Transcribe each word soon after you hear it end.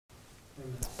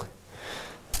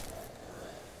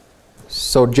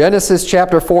So Genesis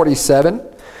chapter 47.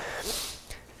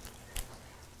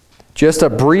 Just a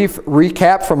brief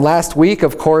recap from last week.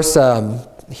 Of course,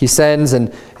 he sends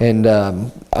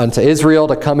unto Israel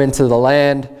to come into the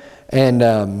land.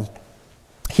 And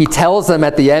he tells them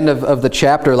at the end of the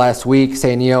chapter last week,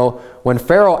 saying, when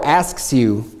Pharaoh asks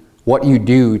you what you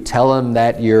do, tell him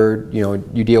that you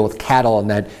deal with cattle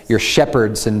and that you're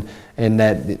shepherds, and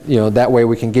that that way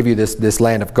we can give you this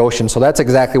land of Goshen. So that's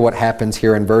exactly what happens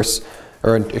here in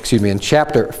in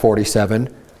chapter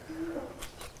 47.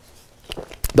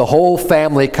 The whole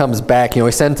family comes back.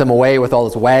 He sent them away with all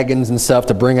his wagons and stuff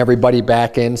to bring everybody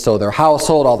back in. So their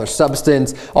household, all their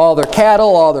substance, all their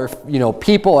cattle, all their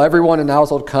people, everyone in the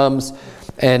household comes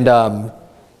and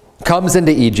comes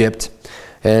into Egypt.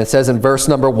 And it says in verse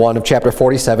number 1 of chapter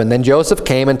 47, Then Joseph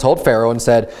came and told Pharaoh and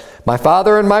said, My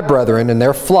father and my brethren and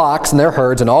their flocks and their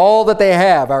herds and all that they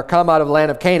have are come out of the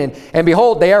land of Canaan. And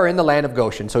behold, they are in the land of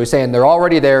Goshen. So he's saying they're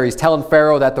already there. He's telling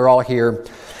Pharaoh that they're all here.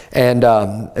 And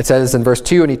it says in verse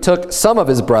 2, And he took some of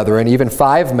his brethren, even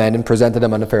 5 men, and presented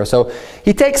them unto Pharaoh. So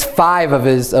he takes 5 of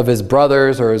his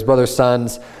brothers or his brother's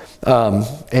sons,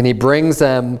 and he brings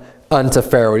them unto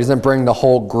Pharaoh. He doesn't bring the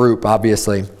whole group,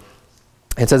 obviously.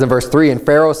 It says in verse 3, And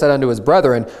Pharaoh said unto his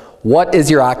brethren, What is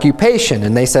your occupation?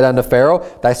 And they said unto Pharaoh,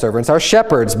 Thy servants are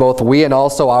shepherds, both we and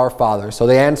also our fathers. So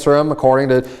they answer him according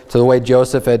to the way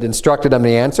Joseph had instructed them.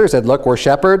 The answer said, Look, we're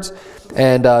shepherds.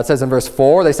 And it says in verse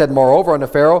 4, They said, Moreover unto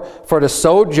Pharaoh, For to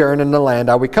sojourn in the land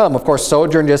are we come. Of course,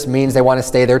 sojourn just means they want to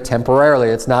stay there temporarily.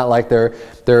 It's not like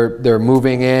they're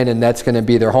moving in and that's going to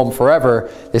be their home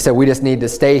forever. They said, we just need to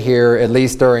stay here at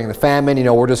least during the famine.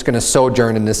 We're just going to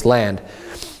sojourn in this land.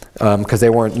 Because they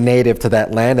weren't native to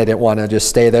that land. They didn't want to just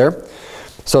stay there.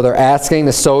 So they're asking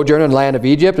to sojourn in the land of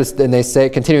Egypt. And they say,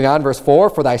 continuing on, verse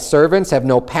 4, For thy servants have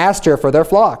no pasture for their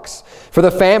flocks, for the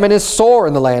famine is sore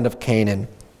in the land of Canaan.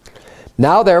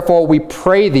 Now therefore we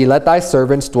pray thee, let thy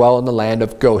servants dwell in the land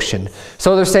of Goshen.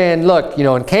 So they're saying, look,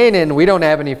 in Canaan we don't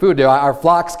have any food. Our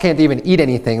flocks can't even eat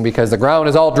anything because the ground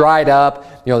is all dried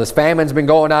up. This famine's been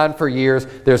going on for years.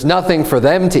 There's nothing for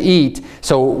them to eat.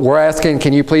 So we're asking,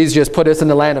 can you please just put us in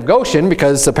the land of Goshen?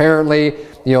 Because apparently,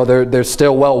 they're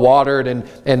still well watered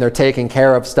and they're taking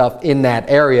care of stuff in that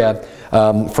area.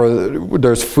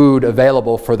 There's food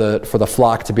available for the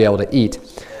flock to be able to eat.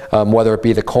 Whether it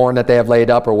be the corn that they have laid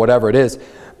up or whatever it is.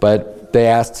 But they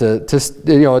asked to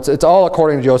it's all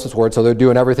according to Joseph's word, so they're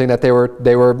doing everything that they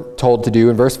were told to do.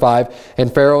 In verse 5,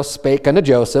 And Pharaoh spake unto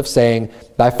Joseph, saying,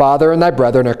 Thy father and thy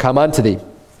brethren are come unto thee.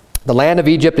 The land of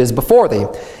Egypt is before thee.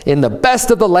 In the best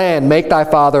of the land make thy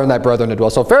father and thy brethren to dwell.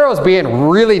 So Pharaoh's being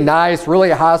really nice, really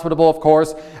hospitable, of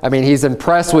course. He's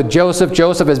impressed with Joseph.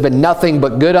 Joseph has been nothing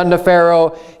but good unto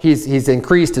Pharaoh. He's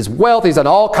increased his wealth. He's done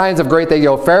all kinds of great things.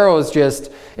 Pharaoh is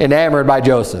just enamored by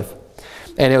Joseph.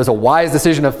 And it was a wise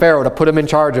decision of Pharaoh to put him in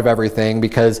charge of everything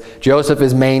because Joseph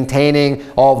is maintaining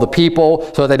all of the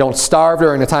people so that they don't starve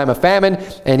during the time of famine.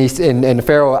 And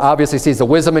Pharaoh obviously sees the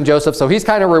wisdom in Joseph. So he's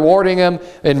kind of rewarding him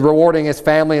and rewarding his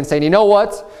family and saying, you know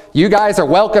what? You guys are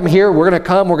welcome here. We're going to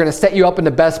come. We're going to set you up in the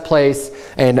best place.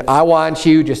 And I want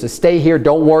you just to stay here.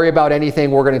 Don't worry about anything.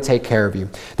 We're going to take care of you.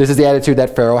 This is the attitude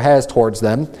that Pharaoh has towards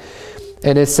them.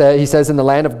 And he says, in the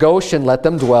land of Goshen, let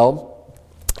them dwell.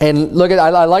 And look at,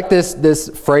 I like this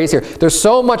phrase here. There's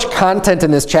so much content in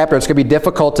this chapter, it's going to be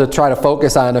difficult to try to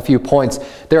focus on a few points.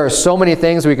 There are so many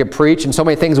things we could preach and so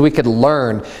many things we could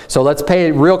learn. So let's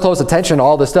pay real close attention to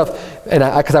all this stuff. And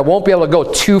because I won't be able to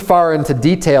go too far into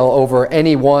detail over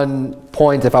any one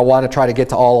point if I want to try to get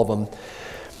to all of them.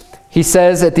 He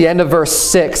says at the end of verse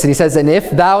 6, and he says, And if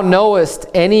thou knowest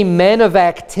any men of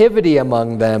activity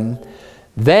among them,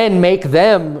 then make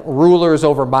them rulers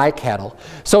over my cattle.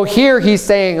 So here he's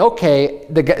saying, okay,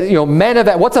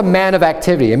 what's a man of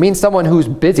activity? It means someone who's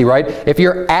busy, right? If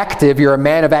you're active, you're a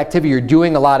man of activity. You're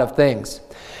doing a lot of things.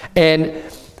 And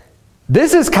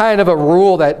this is kind of a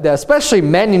rule that especially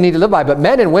men you need to live by, but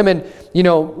men and women,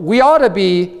 we ought to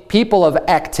be people of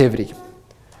activity.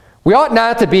 We ought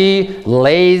not to be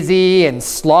lazy and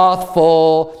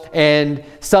slothful and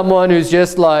someone who's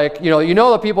just like,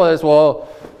 the people that well,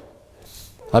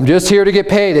 I'm just here to get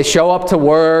paid. They show up to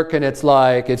work and it's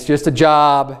like, it's just a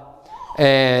job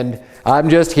and I'm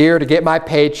just here to get my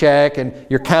paycheck, and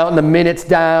you're counting the minutes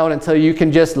down until you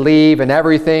can just leave, and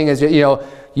everything is,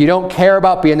 you don't care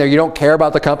about being there. You don't care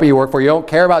about the company you work for. You don't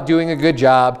care about doing a good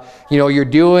job. You're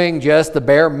doing just the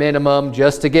bare minimum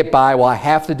just to get by. Well, I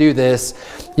have to do this.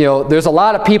 There's a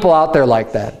lot of people out there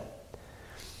like that.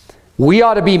 We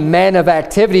ought to be men of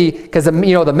activity because, the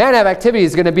man of activity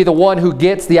is going to be the one who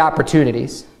gets the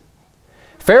opportunities.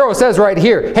 Pharaoh says right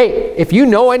here, hey, if you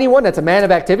know anyone that's a man of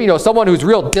activity, someone who's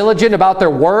real diligent about their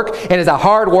work and is a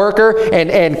hard worker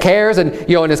and cares and,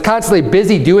 and is constantly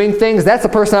busy doing things, that's the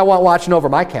person I want watching over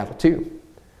my cattle too.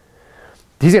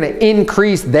 He's going to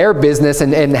increase their business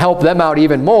and help them out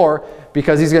even more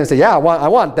because he's going to say, yeah, I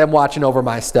want them watching over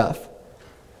my stuff.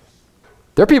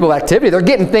 They're people of activity. They're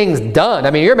getting things done.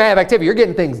 I mean, you're a man of activity. You're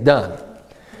getting things done.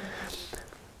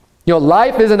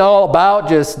 Life isn't all about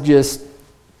just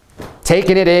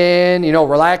taking it in,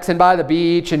 relaxing by the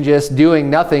beach and just doing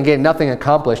nothing, getting nothing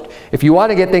accomplished. If you want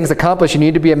to get things accomplished, you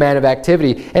need to be a man of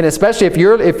activity. And especially if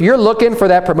you're looking for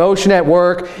that promotion at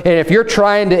work, and if you're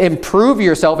trying to improve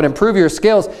yourself and improve your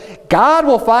skills, God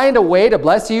will find a way to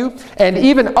bless you, and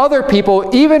even other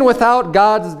people, even without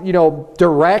God's,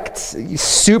 direct,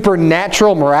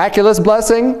 supernatural, miraculous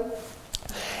blessing.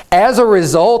 As a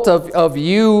result of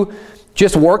you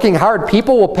just working hard,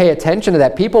 people will pay attention to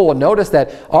that. People will notice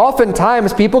that.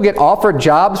 Oftentimes, people get offered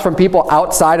jobs from people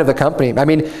outside of the company. I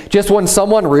mean, just when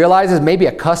someone realizes, maybe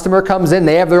a customer comes in,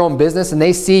 they have their own business, and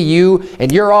they see you, and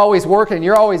you're always working, and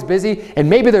you're always busy, and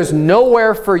maybe there's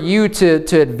nowhere for you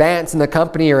to advance in the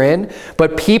company you're in,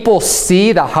 but people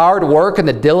see the hard work and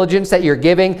the diligence that you're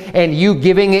giving, and you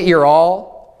giving it your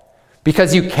all,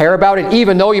 because you care about it,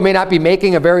 even though you may not be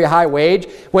making a very high wage.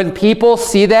 When people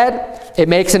see that, it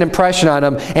makes an impression on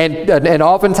them. And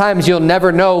oftentimes you'll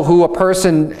never know who a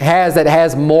person has that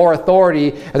has more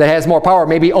authority, or that has more power,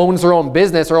 maybe owns their own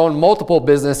business or owns multiple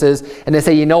businesses, and they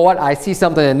say, you know what, I see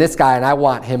something in this guy and I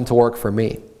want him to work for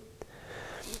me.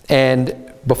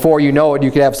 And before you know it, you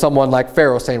could have someone like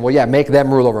Pharaoh saying, well, yeah, make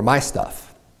them rule over my stuff.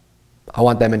 I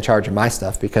want them in charge of my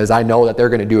stuff because I know that they're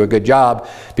going to do a good job,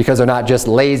 because they're not just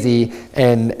lazy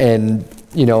and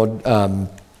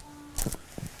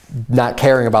not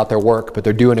caring about their work, but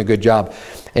they're doing a good job.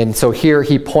 And so here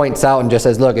he points out and just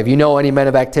says, look, if you know any men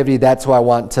of activity, that's who I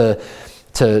want to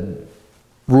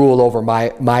rule over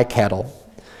my cattle.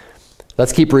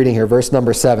 Let's keep reading here. Verse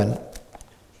number 7.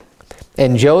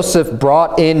 And Joseph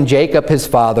brought in Jacob his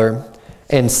father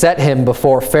and set him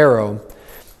before Pharaoh.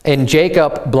 And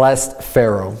Jacob blessed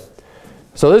Pharaoh.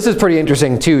 So this is pretty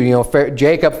interesting too.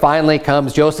 Jacob finally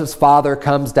comes, Joseph's father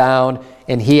comes down,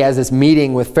 and he has this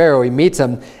meeting with Pharaoh. He meets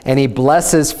him, and he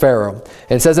blesses Pharaoh.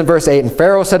 And it says in verse 8, and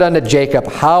Pharaoh said unto Jacob,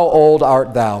 how old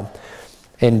art thou?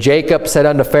 And Jacob said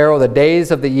unto Pharaoh, the days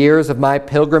of the years of my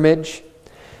pilgrimage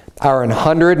are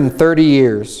 130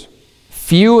 years.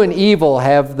 Few and evil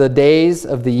have the days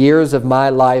of the years of my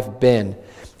life been,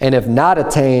 and have not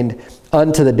attained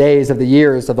unto the days of the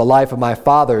years of the life of my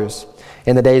fathers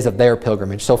in the days of their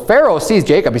pilgrimage. So Pharaoh sees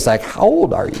Jacob. He's like, how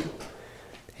old are you?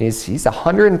 He's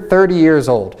 130 years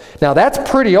old. Now that's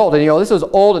pretty old. And this was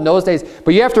old in those days.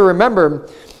 But you have to remember,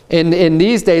 in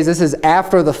these days, this is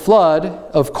after the flood,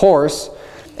 of course.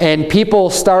 And people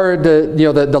started to,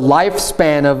 the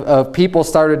lifespan of people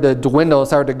started to dwindle,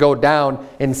 started to go down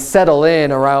and settle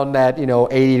in around that,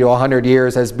 80 to 100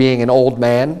 years as being an old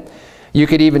man. You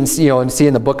could even see, and see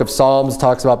in the book of Psalms,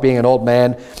 talks about being an old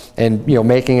man and,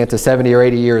 making it to 70 or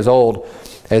 80 years old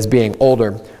as being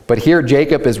older. But here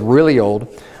Jacob is really old.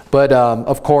 But,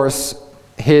 of course,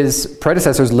 his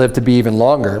predecessors lived to be even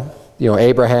longer.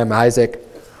 Abraham, Isaac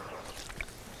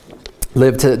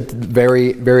lived to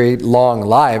very, very long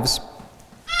lives.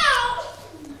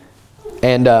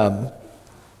 And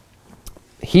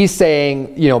he's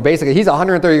saying, basically he's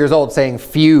 130 years old saying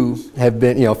few have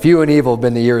been, few and evil have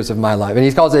been the years of my life. And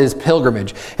he calls it his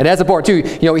pilgrimage. And that's important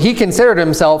too. He considered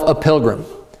himself a pilgrim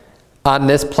on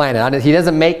this planet. He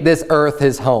doesn't make this earth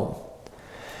his home.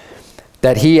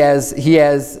 That he has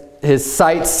his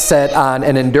sights set on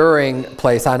an enduring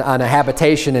place, on a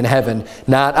habitation in heaven,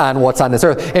 not on what's on this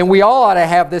earth. And we all ought to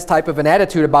have this type of an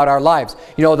attitude about our lives.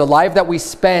 The life that we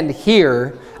spend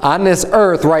here on this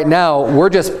earth right now, we're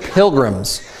just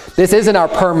pilgrims. This isn't our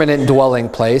permanent dwelling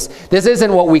place. This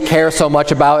isn't what we care so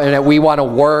much about and that we want to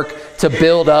work to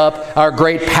build up our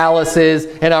great palaces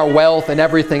and our wealth and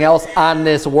everything else on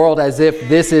this world as if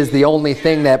this is the only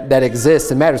thing that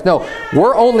exists and matters. No,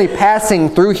 we're only passing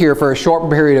through here for a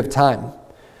short period of time.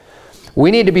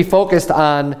 We need to be focused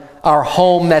on our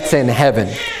home that's in heaven,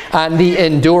 on the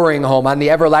enduring home, on the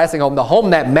everlasting home, the home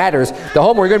that matters, the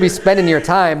home where you're going to be spending your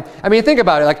time. I mean, think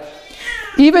about it. Like,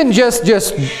 even just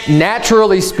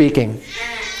naturally speaking,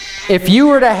 if you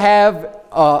were to have,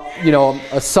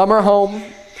 a summer home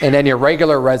and then your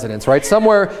regular residence, right?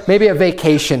 Somewhere, maybe a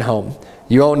vacation home,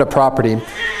 you own a property,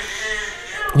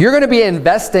 you're going to be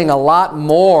investing a lot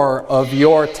more of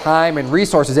your time and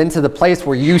resources into the place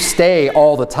where you stay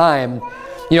all the time.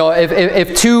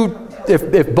 If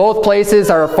both places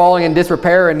are falling in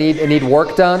disrepair and need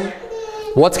work done,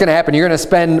 what's going to happen? You're going to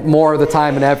spend more of the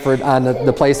time and effort on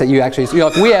the place that you actually,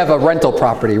 if we have a rental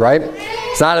property, right?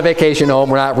 It's not a vacation home.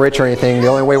 We're not rich or anything. The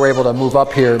only way we're able to move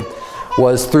up here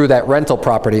was through that rental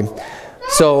property.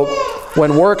 So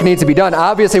when work needs to be done,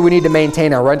 obviously we need to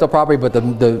maintain our rental property, but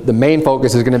the main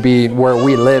focus is going to be where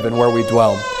we live and where we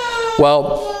dwell.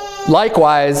 Well,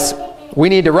 likewise, we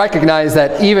need to recognize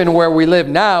that even where we live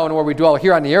now and where we dwell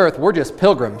here on the earth, we're just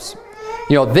pilgrims.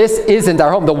 This isn't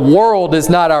our home. The world is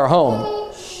not our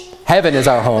home. Heaven is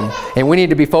our home. And we need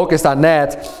to be focused on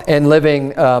that and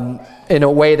living in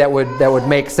a way that would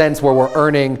make sense, where we're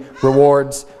earning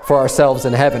rewards for ourselves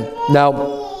in heaven.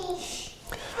 Now,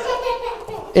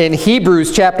 in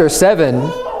Hebrews chapter 7,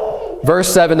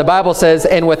 verse 7, the Bible says,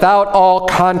 "And without all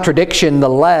contradiction, the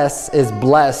less is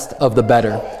blessed of the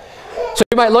better." So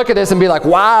you might look at this and be like,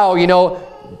 wow,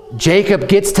 Jacob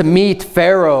gets to meet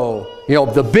Pharaoh.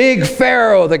 The big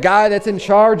Pharaoh, the guy that's in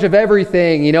charge of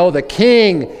everything, the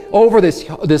king over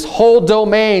this whole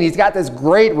domain. He's got this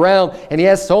great realm, and he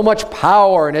has so much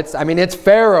power, and it's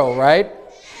Pharaoh, right?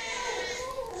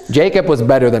 Jacob was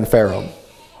better than Pharaoh,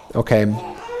 okay?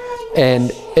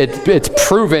 And it's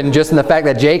proven just in the fact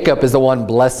that Jacob is the one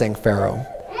blessing Pharaoh.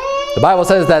 The Bible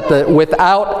says that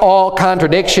without all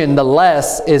contradiction, the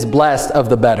less is blessed of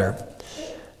the better.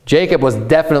 Jacob was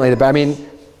definitely the better.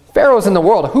 Pharaoh's in the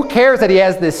world. Who cares that he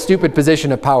has this stupid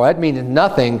position of power? That means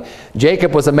nothing.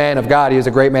 Jacob was a man of God. He was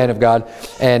a great man of God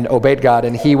and obeyed God.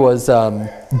 And he was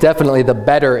definitely the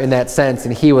better in that sense.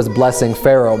 And he was blessing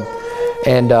Pharaoh.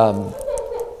 And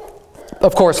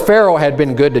of course, Pharaoh had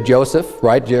been good to Joseph,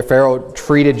 right? Pharaoh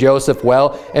treated Joseph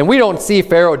well. And we don't see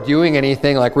Pharaoh doing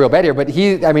anything like real bad here. But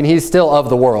he's still of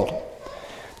the world.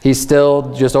 He's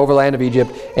still just over the land of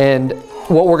Egypt. And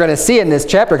what we're going to see in this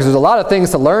chapter, because there's a lot of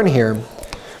things to learn here.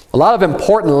 A lot of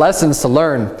important lessons to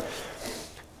learn.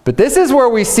 But this is where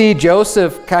we see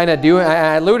Joseph kind of doing,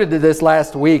 I alluded to this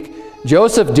last week,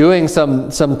 Joseph doing some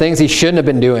things he shouldn't have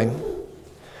been doing.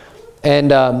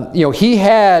 And, he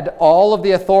had all of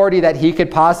the authority that he could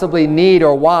possibly need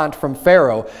or want from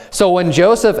Pharaoh. So when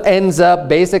Joseph ends up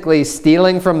basically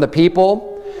stealing from the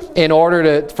people in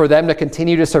order for them to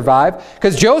continue to survive,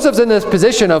 because Joseph's in this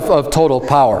position of total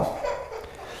power.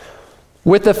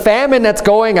 With the famine that's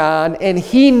going on, and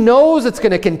he knows it's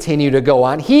going to continue to go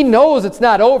on. He knows it's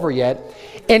not over yet.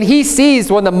 And he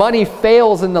sees when the money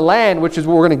fails in the land, which is,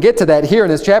 we're going to get to that here in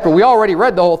this chapter. We already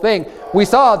read the whole thing. We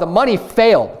saw the money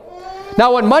failed.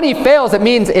 Now, when money fails, it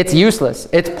means it's useless.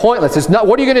 It's pointless. It's not.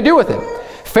 What are you going to do with it?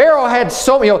 Pharaoh had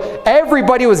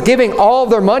everybody was giving all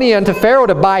of their money unto Pharaoh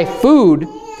to buy food,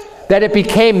 that it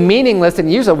became meaningless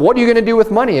and useless. What are you going to do with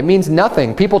money? It means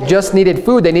nothing. People just needed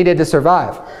food. They needed to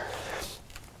survive.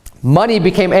 Money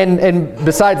became, and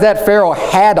besides that, Pharaoh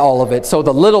had all of it. So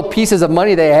the little pieces of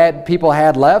money people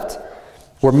had left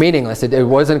were meaningless. It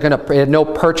had no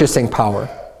purchasing power.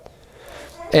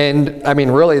 And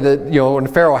really, when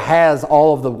Pharaoh has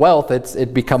all of the wealth,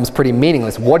 it becomes pretty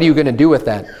meaningless. What are you going to do with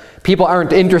that? People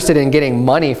aren't interested in getting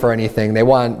money for anything. They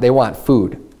want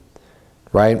food,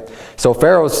 right? So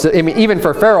even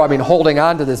for Pharaoh, holding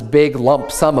on to this big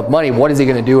lump sum of money, what is he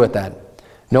going to do with that?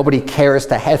 Nobody cares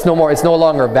to have. It's no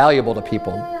longer valuable to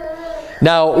people.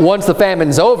 Now, once the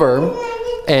famine's over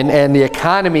and the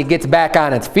economy gets back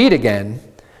on its feet again,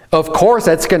 of course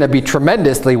that's going to be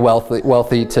tremendously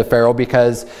wealthy to Pharaoh,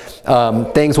 because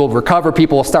things will recover.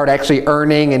 People will start actually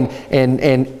earning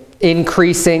and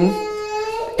increasing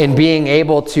and being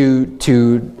able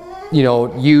to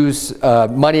use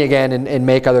money again and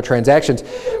make other transactions.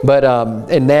 But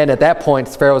and then at that point,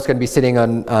 Pharaoh's going to be sitting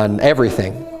on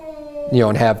everything.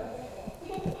 And have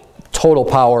total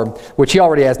power, which he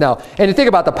already has now. And you think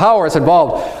about the power that's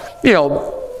involved,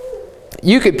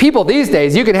 people these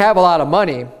days, you can have a lot of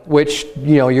money, which,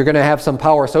 you're going to have some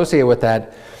power associated with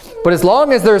that. But as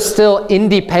long as there's still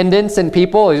independence in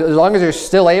people, as long as you're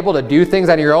still able to do things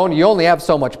on your own, you only have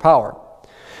so much power.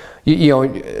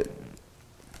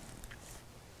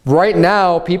 Right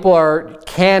now, people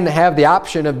can have the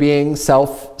option of being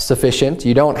self-sufficient.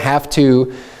 You don't have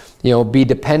to be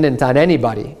dependent on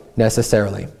anybody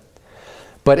necessarily.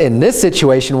 But in this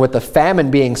situation, with the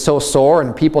famine being so sore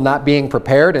and people not being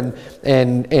prepared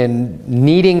and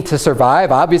needing to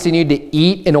survive, obviously you need to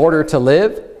eat in order to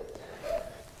live.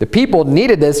 The people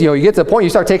needed this. You get to the point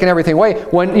you start taking everything away.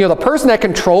 When the person that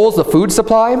controls the food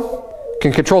supply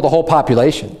can control the whole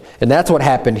population. And that's what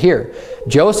happened here.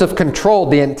 Joseph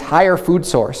controlled the entire food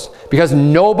source because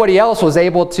nobody else was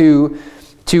able to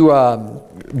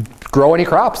grow any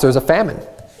crops. There was a famine.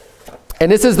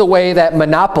 And this is the way that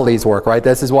monopolies work, right?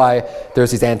 This is why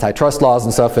there's these antitrust laws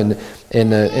and stuff in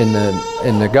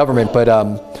the government. But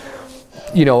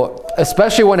you know,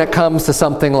 especially when it comes to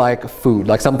something like food,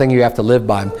 like something you have to live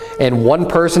by, and one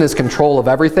person is control of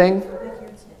everything,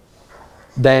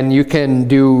 then you can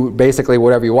do basically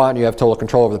whatever you want. You have total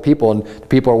control over the people, and the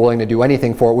people are willing to do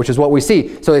anything for it, which is what we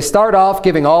see. So they start off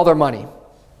giving all their money.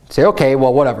 Say, okay,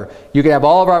 well, whatever. You can have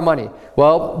all of our money.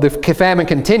 Well, the famine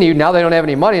continued. Now they don't have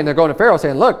any money, and they're going to Pharaoh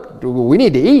saying, look, we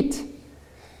need to eat.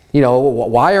 You know,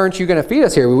 why aren't you going to feed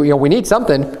us here? We need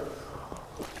something.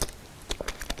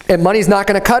 And money's not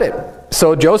going to cut it.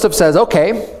 So Joseph says,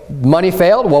 okay, money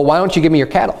failed. Well, why don't you give me your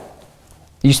cattle?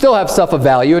 You still have stuff of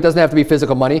value. It doesn't have to be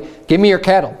physical money. Give me your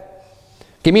cattle.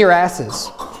 Give me your asses.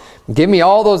 Give me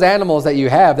all those animals that you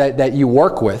have that you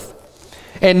work with.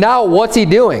 And now what's he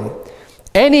doing?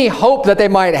 Any hope that they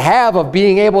might have of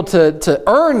being able to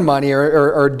earn money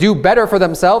or do better for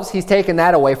themselves, he's taken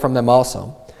that away from them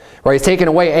also. Right? He's taken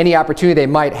away any opportunity they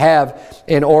might have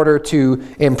in order to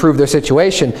improve their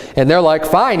situation. And they're like,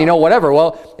 fine, you know, whatever.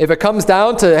 Well, if it comes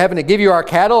down to having to give you our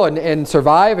cattle and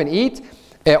survive and eat,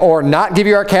 or not give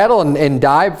you our cattle and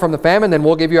die from the famine, then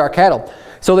we'll give you our cattle.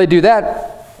 So they do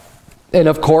that. And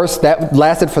of course, that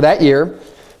lasted for that year.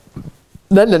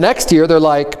 Then the next year, they're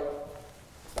like,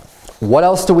 what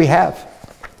else do we have?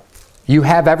 You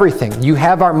have everything. You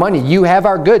have our money. You have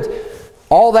our goods.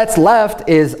 All that's left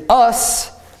is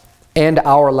us and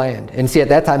our land. And see, at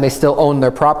that time, they still owned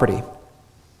their property.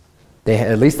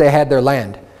 At least they had their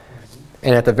land.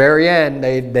 And at the very end,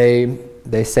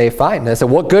 they say, fine. They said,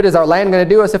 what good is our land going to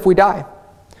do us if we die?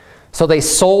 So they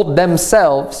sold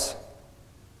themselves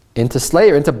into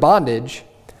slavery, into bondage,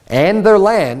 and their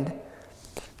land.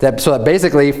 So that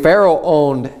basically Pharaoh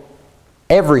owned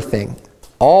everything.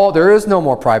 There is no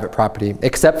more private property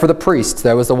except for the priests.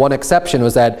 There was the one exception,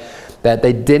 was that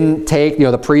they didn't take, you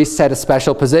know, the priests had a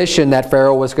special position that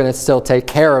Pharaoh was going to still take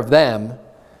care of them.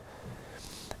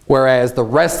 Whereas the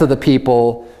rest of the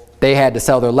people, they had to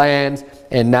sell their lands,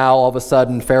 and now all of a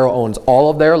sudden Pharaoh owns all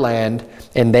of their land,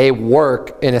 and they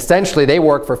work, and essentially they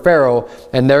work for Pharaoh,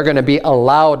 and they're going to be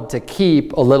allowed to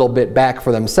keep a little bit back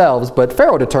for themselves, but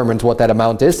Pharaoh determines what that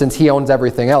amount is since he owns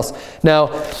everything else. Now,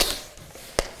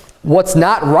 what's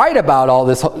not right about all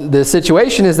this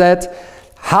situation is that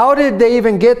how did they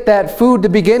even get that food to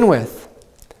begin with?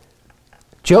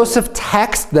 Joseph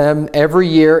taxed them every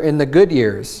year in the good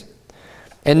years,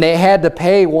 and they had to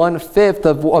pay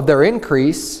 1/5 of their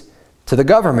increase to the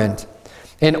government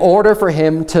in order for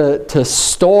him to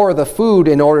store the food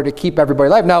in order to keep everybody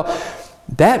alive. Now,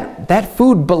 that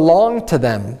food belonged to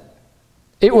them.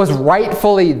 It was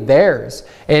rightfully theirs.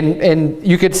 And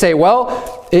you could say,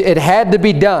 well, it had to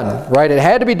be done, right? It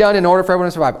had to be done in order for everyone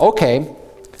to survive. Okay,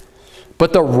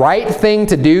 but the right thing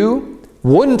to do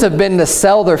wouldn't have been to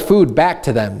sell their food back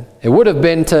to them. It would have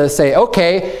been to say,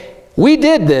 okay, we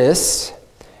did this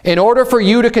in order for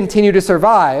you to continue to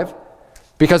survive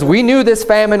because we knew this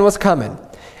famine was coming.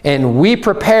 And we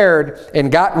prepared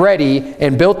and got ready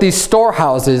and built these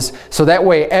storehouses so that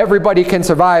way everybody can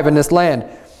survive in this land.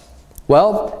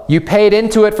 Well, you paid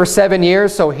into it for 7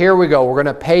 years, so here we go. We're going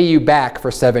to pay you back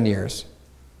for 7 years.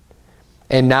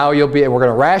 And now we're going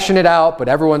to ration it out, but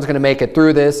everyone's going to make it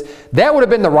through this. That would have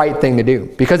been the right thing to do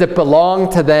because it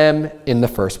belonged to them in the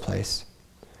first place.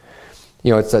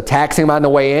 You know, it's taxing them on the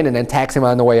way in and then taxing them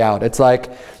on the way out. It's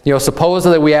like, you know,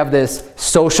 supposedly we have this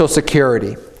Social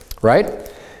Security, right?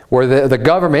 Where the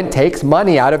government takes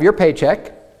money out of your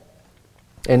paycheck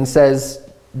and says,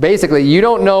 basically, you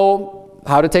don't know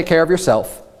how to take care of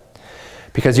yourself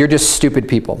because you're just stupid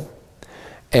people.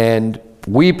 And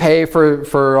we pay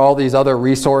for all these other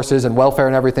resources and welfare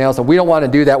and everything else, and we don't want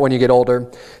to do that when you get older.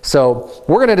 So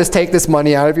we're going to just take this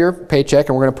money out of your paycheck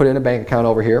and we're going to put it in a bank account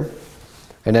over here.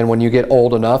 And then when you get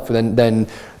old enough, then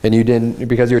you didn't,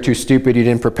 because you're too stupid, you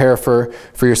didn't prepare for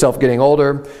yourself getting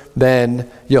older, then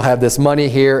you'll have this money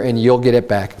here and you'll get it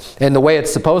back. And the way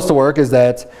it's supposed to work is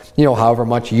that, you know, however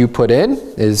much you put in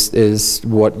is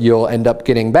what you'll end up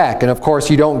getting back. And of course,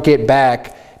 you don't get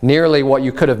back nearly what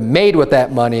you could have made with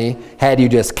that money had you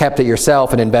just kept it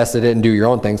yourself and invested it and do your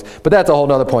own things. But that's a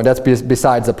whole other point. That's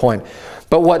besides the point.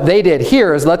 But what they did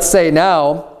here is, let's say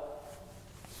now,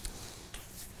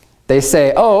 they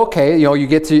say, oh, okay, you know, you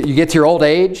get to your old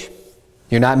age,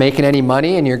 you're not making any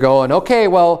money, and you're going, okay,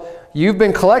 well, you've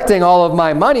been collecting all of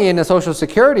my money in the Social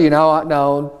Security, now,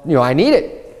 you know, I need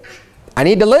it. I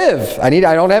need to live. I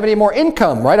don't have any more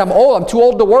income, right? I'm old. I'm too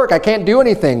old to work. I can't do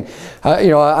anything. You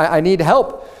know, I need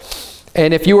help.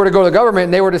 And if you were to go to the government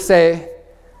and they were to say,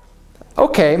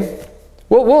 okay,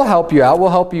 well, we'll help you out. We'll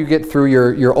help you get through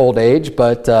your old age,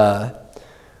 but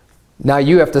now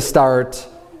you have to start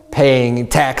paying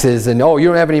taxes, and oh, you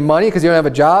don't have any money because you don't have a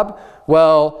job?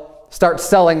 Well, start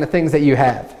selling the things that you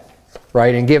have.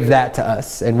 right, and give that to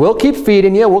us. And we'll keep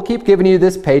feeding you. We'll keep giving you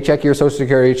this paycheck, your Social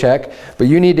Security check, but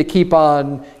you need to keep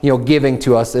on, giving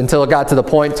to us until it got to the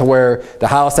point to where the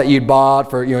house that you'd bought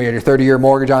for, you had your 30-year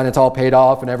mortgage on, it's all paid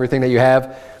off, and everything that you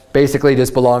have basically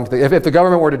just belongs to if the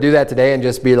government were to do that today and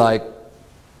just be like,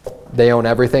 they own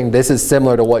everything, this is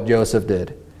similar to what Joseph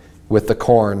did with the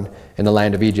corn in the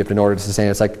land of Egypt in order to sustain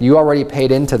it. It's like, you already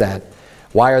paid into that.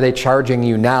 Why are they charging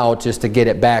you now just to get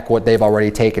it back what they've already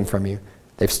taken from you?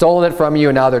 They've stolen it from you,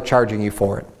 and now they're charging you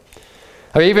for it.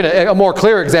 I mean, even a more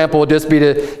clear example would just be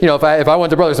to, if I went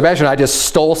to Brother Sebastian, I just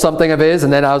stole something of his,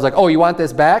 and then I was like, oh, you want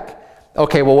this back?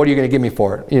 Okay, well, what are you going to give me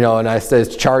for it? And I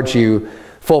said, charge you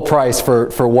full price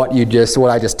for what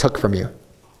I just took from you.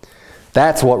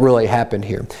 That's what really happened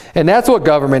here. And that's what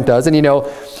government does. And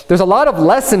there's a lot of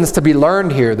lessons to be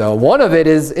learned here, though. One of it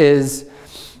is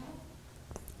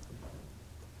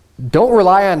don't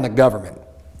rely on the government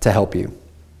to help you.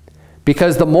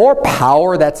 Because the more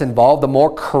power that's involved, the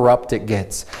more corrupt it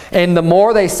gets. And the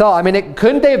more they saw, I mean,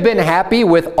 couldn't they have been happy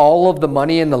with all of the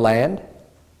money in the land?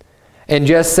 And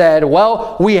just said,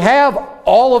 well, we have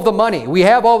all of the money. We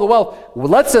have all the wealth. Well,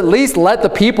 let's at least let the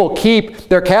people keep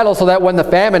their cattle so that when the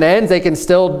famine ends, they can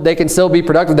still be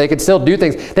productive. They can still do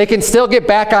things. They can still get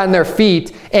back on their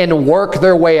feet and work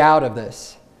their way out of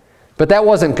this. But that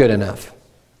wasn't good enough.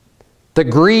 The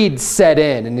greed set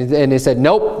in, and they said,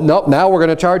 nope, now we're going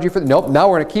to charge you for, nope, now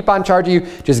we're going to keep on charging you.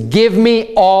 Just give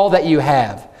me all that you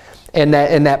have. And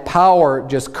that power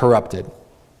just corrupted.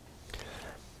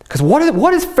 Because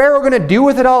what is Pharaoh going to do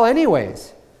with it all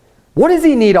anyways? What does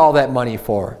he need all that money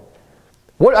for?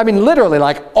 I mean, literally,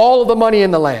 like all of the money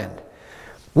in the land.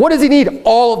 What does he need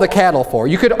all of the cattle for?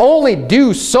 You could only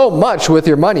do so much with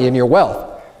your money and your wealth.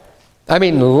 I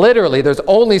mean, literally, there's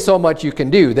only so much you can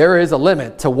do. There is a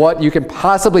limit to what you can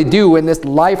possibly do in this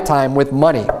lifetime with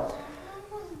money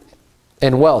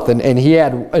and wealth. And he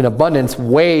had an abundance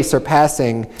way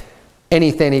surpassing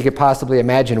anything he could possibly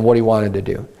imagine what he wanted to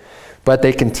do. But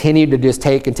they continued to just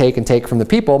take and take and take from the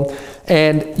people.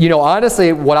 And,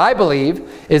 honestly, what I believe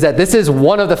is that this is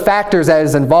one of the factors that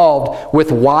is involved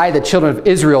with why the children of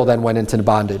Israel then went into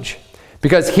bondage.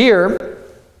 Because here,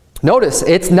 notice,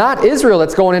 it's not Israel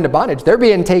that's going into bondage. They're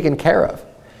being taken care of.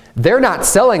 They're not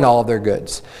selling all of their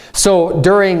goods. So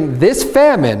during this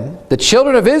famine, the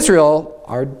children of Israel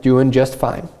are doing just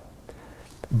fine.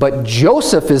 But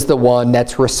Joseph is the one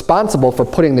that's responsible for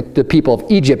putting the people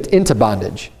of Egypt into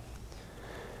bondage.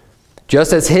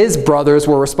 Just as his brothers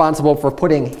were responsible for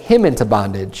putting him into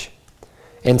bondage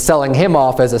and selling him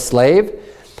off as a slave,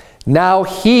 now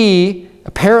he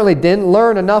apparently didn't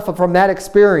learn enough from that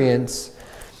experience.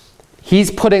 He's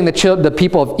putting the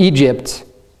people of Egypt,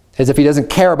 as if he doesn't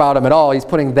care about them at all, he's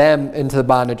putting them into the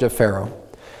bondage of Pharaoh.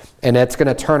 And that's going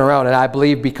to turn around. And I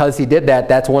believe because he did that,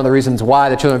 that's one of the reasons why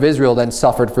the children of Israel then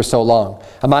suffered for so long.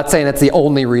 I'm not saying that's the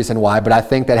only reason why, but I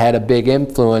think that had a big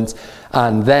influence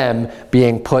on them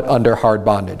being put under hard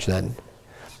bondage then.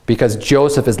 Because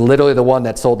Joseph is literally the one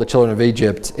that sold the children of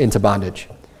Egypt into bondage.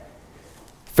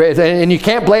 And you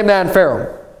can't blame that on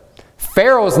Pharaoh.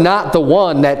 Pharaoh's not the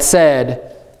one that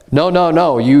said, no,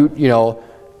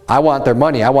 I want their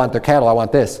money, I want their cattle, I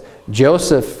want this.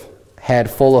 Joseph had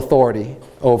full authority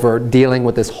over dealing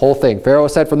with this whole thing. Pharaoh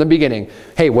said from the beginning,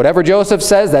 hey, whatever Joseph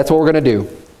says, that's what we're going to do.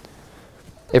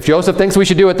 If Joseph thinks we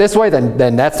should do it this way,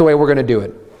 then that's the way we're going to do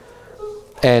it.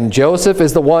 And Joseph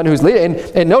is the one who's leading.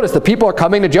 And notice, the people are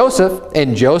coming to Joseph,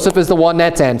 and Joseph is the one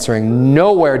that's answering.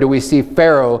 Nowhere do we see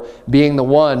Pharaoh being the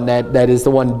one that is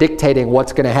the one dictating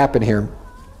what's going to happen here.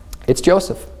 It's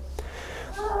Joseph.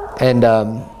 And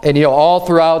all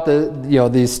throughout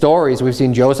these stories, we've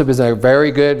seen Joseph is a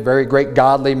very good, very great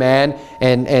godly man,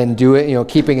 and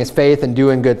keeping his faith and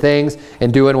doing good things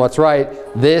and doing what's right.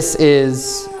 This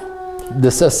is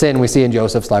a sin we see in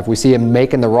Joseph's life. We see him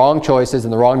making the wrong choices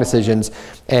and the wrong decisions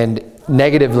and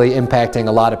negatively impacting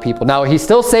a lot of people. Now, he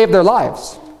still saved their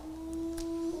lives,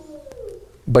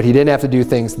 but he didn't have to do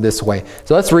things this way.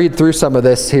 So let's read through some of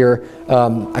this here.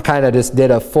 I kind of just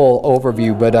did a full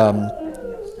overview, but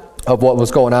of what was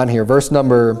going on here. Verse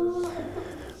number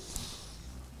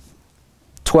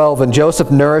 12, and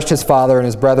Joseph nourished his father and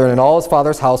his brethren and all his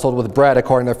father's household with bread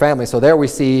according to their family. So there we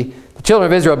see the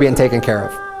children of Israel being taken care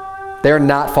of. They're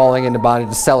not falling into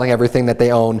bondage, selling everything that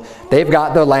they own. They've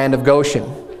got the land of Goshen,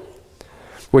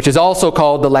 which is also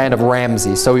called the land of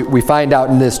Ramses. So we find out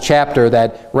in this chapter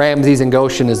that Ramses and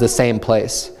Goshen is the same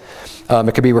place.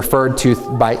 It could be referred to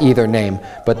by either name.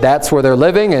 But that's where they're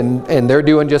living, and they're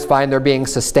doing just fine. They're being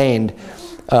sustained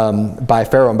by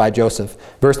Pharaoh and by Joseph.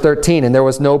 Verse 13, and there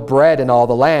was no bread in all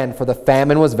the land, for the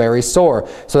famine was very sore,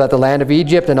 so that the land of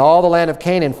Egypt and all the land of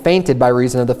Canaan fainted by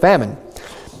reason of the famine.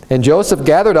 And Joseph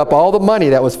gathered up all the money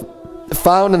that was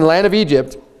found in the land of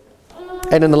Egypt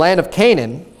and in the land of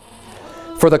Canaan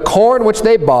for the corn which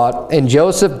they bought, and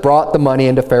Joseph brought the money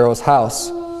into Pharaoh's house.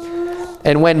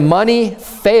 And when money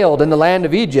failed in the land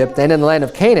of Egypt and in the land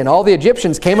of Canaan, all the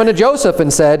Egyptians came unto Joseph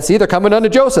and said, see, they're coming unto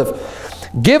Joseph,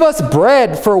 give us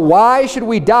bread, for why should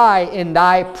we die in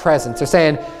thy presence? They're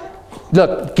saying,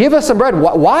 look, give us some bread.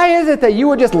 Why is it that you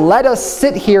would just let us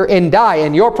sit here and die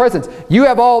in your presence? You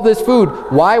have all this food.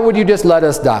 Why would you just let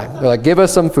us die? They're like, give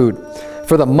us some food.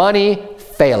 For the money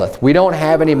faileth. We don't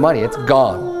have any money. It's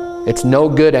gone. It's no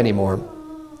good anymore.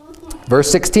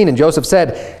 Verse 16, and Joseph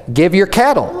said, give your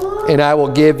cattle, and I will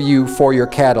give you for your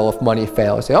cattle if money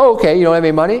fails. Say, oh, okay, you don't have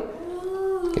any money?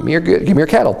 Give me your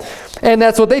cattle. And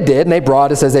that's what they did. And they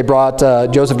brought, it says they brought,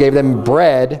 Joseph gave them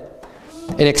bread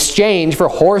in exchange for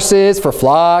horses, for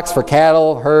flocks, for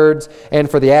cattle, herds,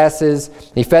 and for the asses.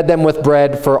 He fed them with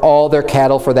bread for all their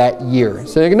cattle for that year.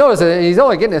 So you can notice that he's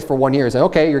only getting this for 1 year. So,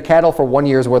 okay, your cattle for 1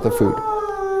 year's worth of food.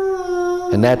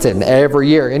 And that's it. And every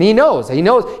year. And he knows that,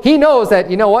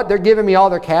 you know what, they're giving me all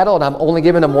their cattle and I'm only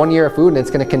giving them 1 year of food, and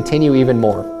it's going to continue even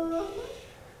more.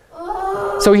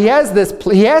 So he has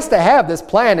to have this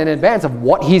plan in advance of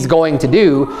what he's going to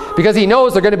do, because he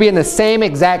knows they're going to be in the same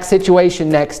exact situation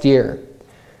next year.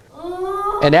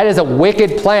 And that is a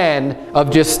wicked plan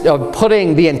of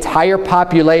putting the entire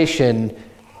population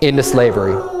into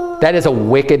slavery. That is a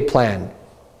wicked plan.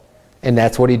 And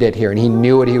that's what he did here. And he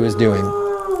knew what he was doing.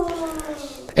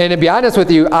 And to be honest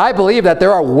with you, I believe that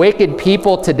there are wicked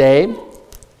people today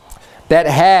that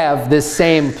have this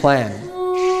same plan.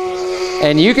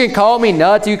 And you can call me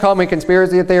nuts, you can call me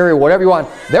conspiracy theory, whatever you want.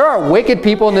 There are wicked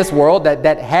people in this world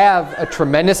that have a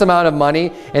tremendous amount of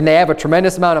money and they have a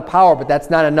tremendous amount of power, but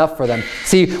that's not enough for them.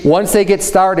 See, once they get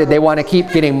started, they want to keep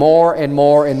getting more and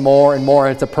more and more and more.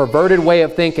 And it's a perverted way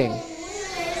of thinking.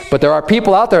 But there are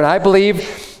people out there, and I believe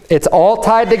it's all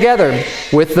tied together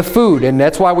with the food. And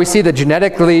that's why we see the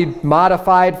genetically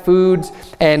modified foods.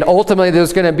 And ultimately,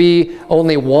 there's going to be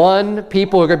only one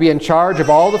people who are going to be in charge of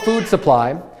all the food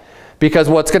supply. Because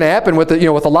what's going to happen with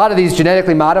with a lot of these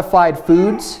genetically modified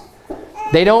foods,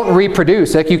 they don't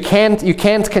reproduce. Like you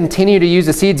can't continue to use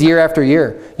the seeds year after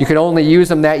year. You can only use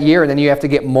them that year, and then you have to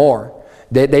get more.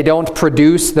 They don't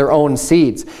produce their own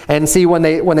seeds. And see, when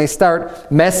they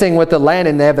start messing with the land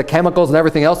and they have the chemicals and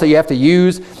everything else that you have to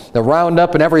use, the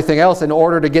Roundup and everything else in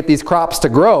order to get these crops to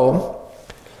grow,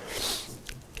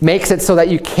 makes it so that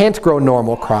you can't grow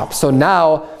normal crops. So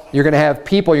now you're going to have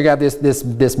people, you're going to have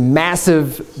this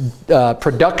massive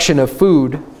production of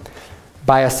food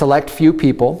by a select few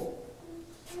people.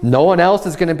 No one else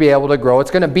is going to be able to grow.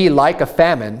 It's going to be like a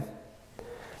famine,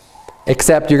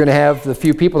 except you're going to have the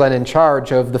few people that are in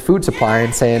charge of the food supply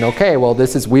and saying, okay, well,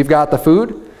 we've got the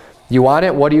food. You want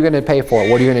it? What are you going to pay for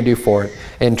it? What are you going to do for it?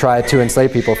 And try to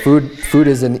enslave people. Food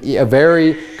is a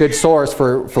very good source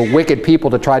for wicked people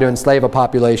to try to enslave a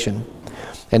population.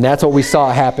 And that's what we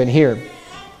saw happen here.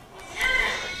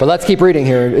 But let's keep reading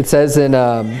here. It says in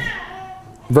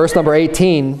verse number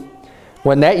 18,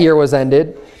 when that year was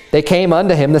ended, they came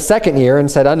unto him the second year and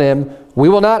said unto him, we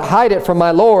will not hide it from my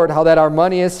Lord, how that our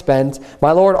money is spent.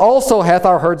 My Lord also hath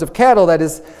our herds of cattle, that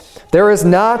is, there is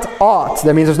not aught,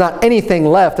 that means there's not anything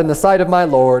left in the sight of my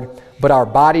Lord, but our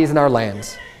bodies and our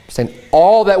lands. Saying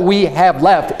all that we have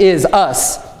left is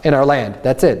us and our land.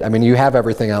 That's it. I mean, you have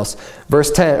everything else. Verse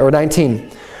 10 or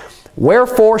 19.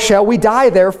 Wherefore shall we die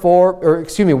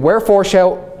wherefore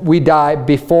shall we die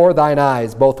before thine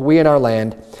eyes, both we and our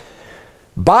land?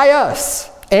 Buy us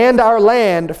and our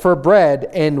land for bread,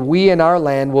 and we and our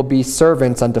land will be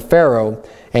servants unto Pharaoh,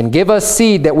 and give us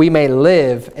seed that we may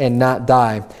live and not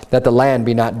die, that the land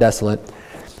be not desolate.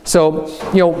 So,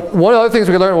 one of the things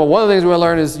we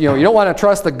learn, is, you don't want to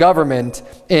trust the government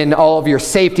in all of your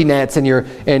safety nets and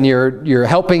you're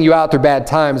helping you out through bad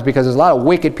times, because there's a lot of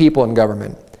wicked people in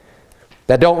government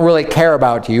that don't really care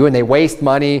about you, and they waste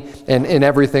money and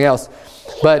everything else.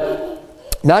 But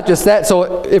not just that.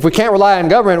 So if we can't rely on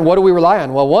government, what do we rely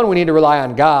on? Well, one, we need to rely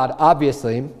on God,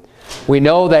 obviously. We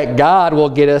know that God will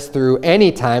get us through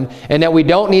any time, and that we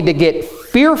don't need to get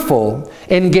fearful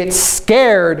and get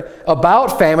scared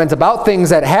about famines, about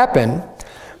things that happen,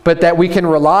 but that we can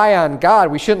rely on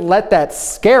God. We shouldn't let that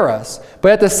scare us.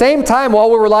 But at the same time, while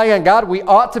we're relying on God, we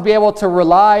ought to be able to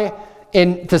rely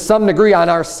to some degree on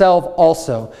ourselves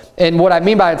also. And what I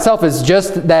mean by itself is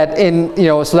just that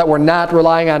so that we're not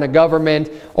relying on a government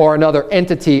or another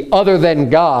entity other than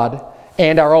God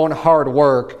and our own hard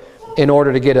work in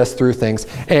order to get us through things.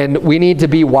 And we need to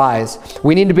be wise.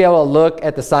 We need to be able to look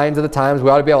at the signs of the times. We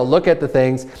ought to be able to look at the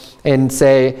things and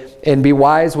say, and be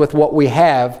wise with what we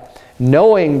have,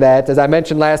 knowing that, as I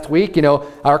mentioned last week, you know,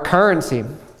 our currency,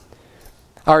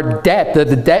 our debt,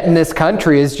 the debt in this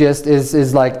country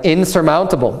is like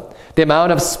insurmountable. The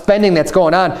amount of spending that's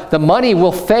going on, the money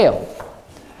will fail.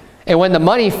 And when the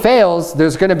money fails,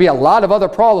 there's going to be a lot of other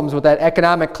problems with that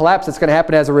economic collapse that's going to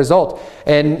happen as a result.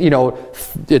 And, you know,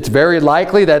 it's very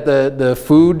likely that the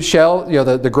food shelf, you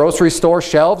know, the grocery store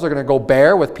shelves are going to go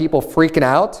bare with people freaking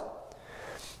out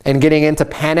and getting into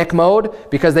panic mode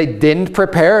because they didn't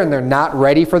prepare and they're not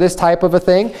ready for this type of a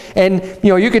thing. And, you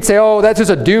know, you could say, oh, that's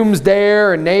just a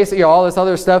doomsdayer and you know, all this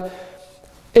other stuff.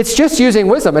 It's just using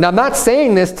wisdom. And I'm not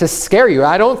saying this to scare you.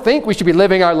 I don't think we should be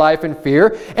living our life in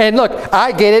fear. And look,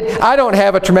 I get it. I don't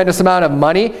have a tremendous amount of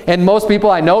money. And most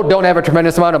people I know don't have a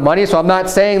tremendous amount of money. So I'm not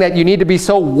saying that you need to be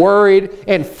so worried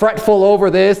and fretful over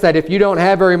this that if you don't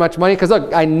have very much money. Because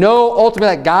look, I know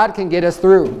ultimately that God can get us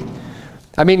through.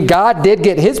 I mean, God did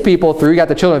get his people through. He got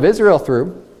the children of Israel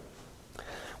through,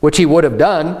 which he would have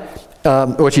done,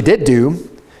 which he did do.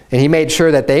 And he made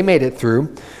sure that they made it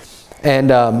through.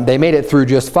 And they made it through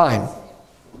just fine.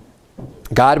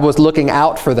 God was looking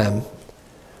out for them.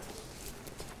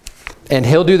 And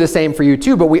he'll do the same for you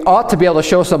too. But we ought to be able to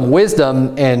show some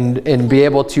wisdom and be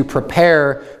able to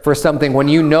prepare for something when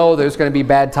you know there's going to be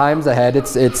bad times ahead.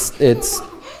 It's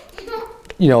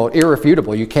you know,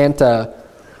 irrefutable. You can't...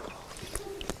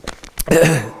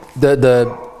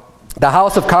 the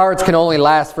house of cards can only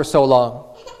last for so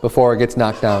long before it gets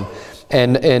knocked down.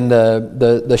 And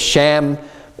the sham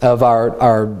of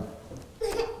our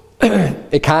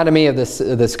economy of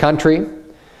this country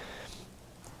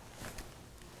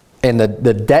and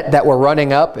the debt that we're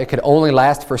running up, it could only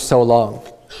last for so long.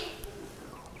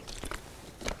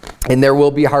 And there will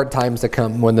be hard times to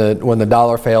come when the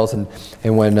dollar fails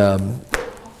and when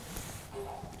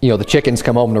you know, the chickens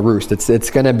come home to roost. It's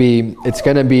gonna be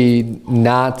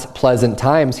not pleasant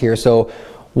times here. So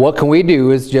what can we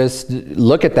do is just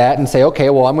look at that and say, okay,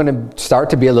 well, I'm going to start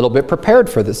to be a little bit prepared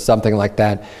for this, something like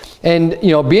that. And,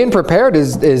 you know, being prepared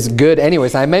is good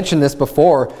anyways. I mentioned this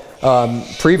before,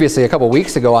 previously, a couple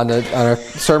weeks ago on our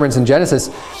sermons in Genesis.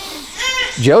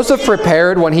 Joseph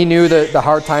prepared when he knew that the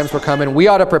hard times were coming. We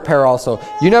ought to prepare also.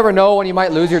 You never know when you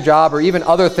might lose your job or even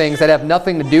other things that have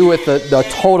nothing to do with the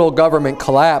total government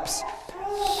collapse.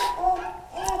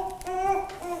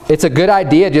 It's a good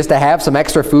idea just to have some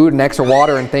extra food and extra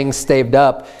water and things staved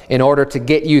up in order to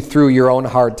get you through your own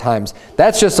hard times.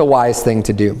 That's just a wise thing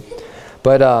to do.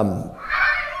 But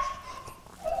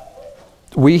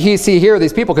we see here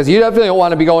these people, because you definitely don't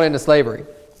want to be going into slavery,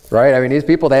 right? I mean, these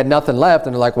people, they had nothing left,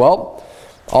 and they're like, well,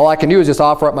 all I can do is just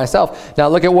offer up myself. Now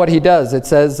look at what he does. It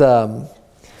says,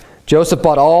 Joseph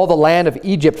bought all the land of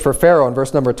Egypt for Pharaoh in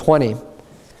verse number 20.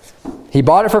 He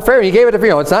bought it for Pharaoh. He gave it to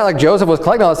Pharaoh. It's not like Joseph was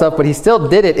collecting all this stuff, but he still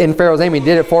did it in Pharaoh's name. He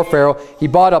did it for Pharaoh. He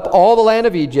bought up all the land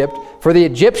of Egypt, for the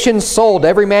Egyptians sold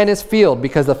every man his field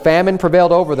because the famine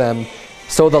prevailed over them.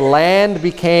 So the land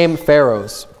became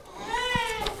Pharaoh's.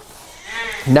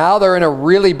 Now they're in a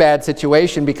really bad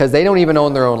situation because they don't even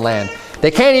own their own land.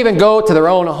 They can't even go to their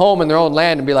own home and their own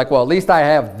land and be like, well, at least I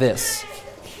have this.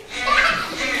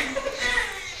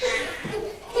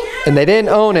 And they didn't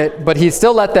own it, but he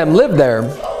still let them live there.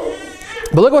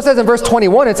 But look what it says in verse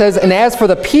 21. It says, and as for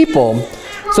the people,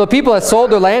 so the people that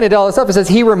sold their land and all this stuff, it says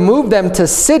he removed them to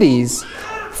cities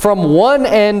from one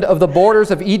end of the borders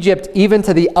of Egypt even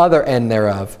to the other end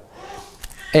thereof.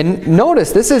 And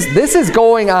notice, this is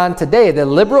going on today. The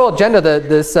liberal agenda,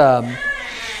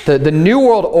 the New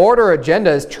World Order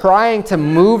agenda is trying to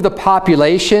move the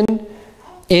population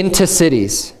into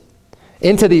cities,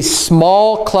 into these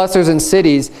small clusters and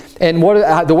cities. And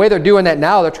the way they're doing that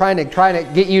now, they're trying to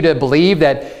get you to believe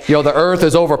that, you know, the earth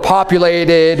is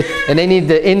overpopulated and they need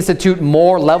to institute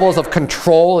more levels of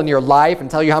control in your life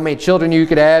and tell you how many children you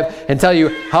could have and tell you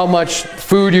how much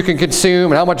food you can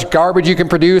consume and how much garbage you can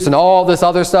produce and all this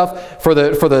other stuff for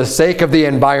the sake of the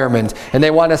environment. And they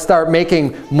want to start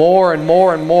making more and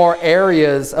more and more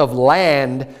areas of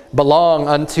land belong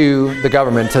unto the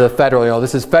government, to the federal. You know,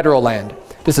 this is federal land.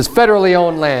 This is federally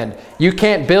owned land. You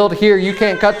can't build here. You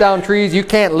can't cut down trees. You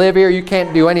can't live here. You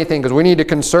can't do anything because we need to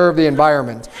conserve the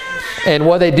environment. And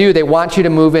what they do, they want you to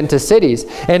move into cities.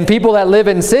 And people that live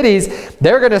in cities,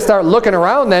 they're going to start looking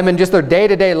around them in just their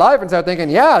day-to-day life and start thinking,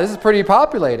 yeah, this is pretty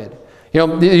populated. You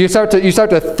know, you start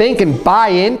to think and buy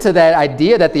into that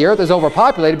idea that the earth is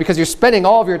overpopulated because you're spending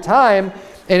all of your time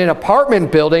in an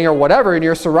apartment building or whatever, and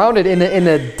you're surrounded in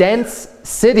a dense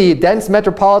city, dense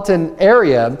metropolitan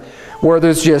area where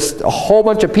there's just a whole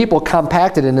bunch of people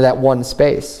compacted into that one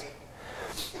space.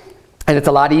 And it's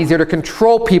a lot easier to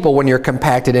control people when you're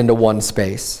compacted into one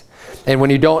space. And when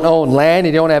you don't own land,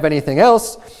 you don't have anything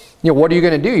else, what are you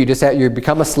going to do? You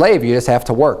become a slave. You just have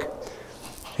to work.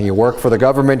 And you work for the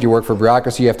government, you work for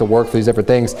bureaucracy, you have to work for these different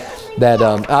things that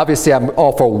obviously I'm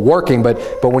all for working, but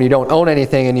when you don't own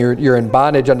anything and you're in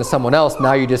bondage under someone else,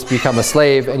 now you just become a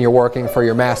slave and you're working for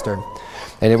your master,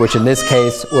 and which in this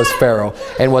case was Pharaoh.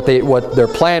 And what their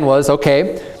plan was,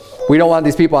 okay, we don't want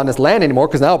these people on this land anymore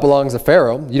because now it belongs to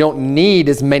Pharaoh. You don't need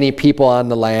as many people on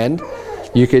the land.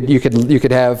 You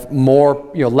could have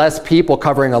more, less people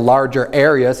covering a larger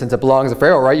area since it belongs to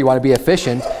Pharaoh, right? You want to be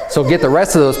efficient, so get the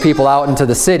rest of those people out into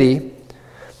the city,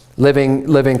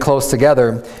 living close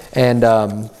together, and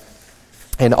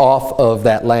off of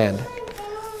that land.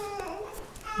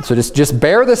 So just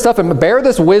bear this stuff and bear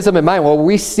this wisdom in mind. Well,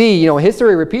 we see,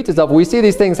 history repeats itself. We see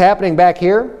these things happening back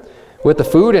here with the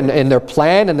food and their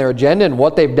plan and their agenda and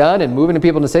what they've done and moving the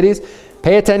people in the cities.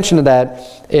 Pay attention to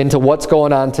that, into what's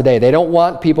going on today. They don't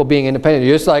want people being independent.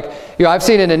 Just like, I've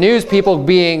seen in the news people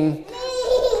being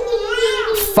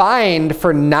fined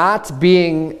for not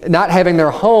having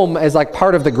their home as like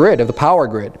part of the grid, of the power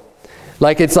grid.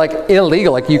 Like it's like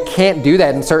illegal. Like you can't do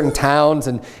that in certain towns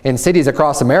and cities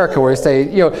across America where they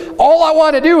say, all I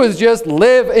want to do is just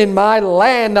live in my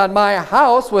land on my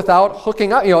house without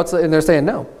hooking up. And they're saying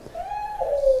no.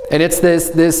 And it's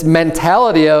this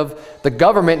mentality of the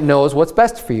government knows what's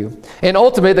best for you. And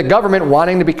ultimately the government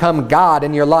wanting to become God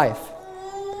in your life.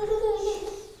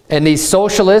 And these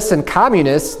socialists and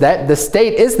communists, that the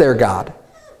state is their God.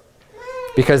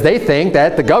 Because they think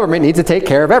that the government needs to take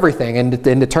care of everything and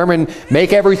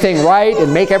make everything right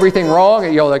and make everything wrong.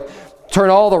 And, like turn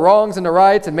all the wrongs into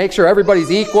rights and make sure everybody's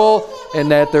equal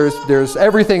and that there's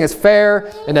everything is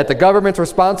fair and that the government's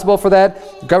responsible for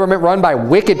that. Government run by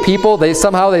wicked people. They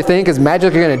think is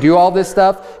magically going to do all this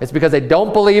stuff. It's because they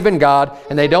don't believe in God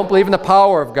and they don't believe in the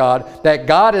power of God, that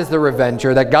God is the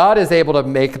revenger, that God is able to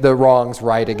make the wrongs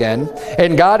right again,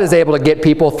 and God is able to get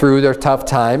people through their tough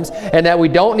times, and that we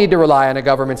don't need to rely on a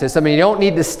government system, and you don't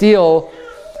need to steal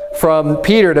from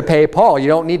Peter to pay Paul. You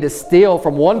don't need to steal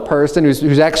from one person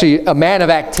who's actually a man of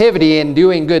activity and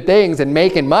doing good things and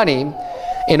making money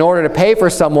in order to pay for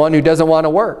someone who doesn't want to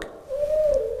work.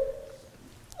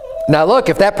 Now look,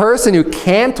 if that person who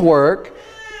can't work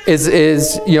is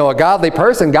a godly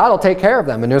person, God will take care of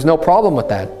them and there's no problem with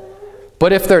that.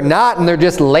 But if they're not and they're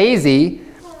just lazy,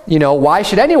 why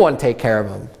should anyone take care of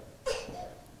them?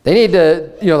 They need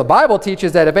to, the Bible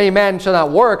teaches that if any man shall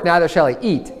not work, neither shall he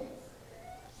eat.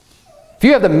 If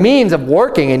you have the means of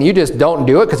working and you just don't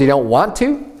do it because you don't want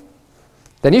to,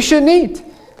 then you shouldn't eat.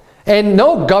 And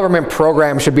no government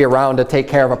program should be around to take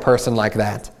care of a person like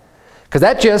that, because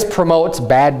that just promotes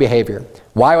bad behavior.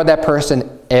 Why would that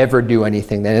person ever do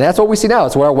anything then? And that's what we see now.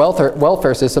 It's what our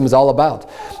welfare system is all about,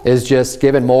 is just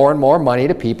giving more and more money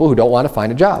to people who don't want to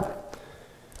find a job.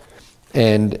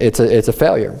 And it's a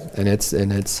failure, and it's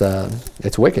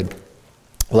wicked.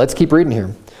 Well, let's keep reading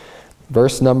here.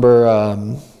 Verse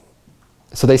number...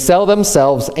 So they sell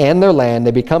themselves and their land.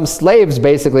 They become slaves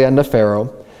basically unto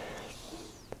Pharaoh.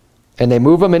 And they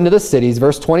move them into the cities.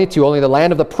 Verse 22, only the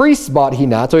land of the priests bought he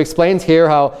not. So he explains here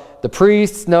how the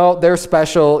priests, no, they're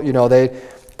special.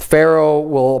 Pharaoh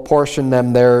will apportion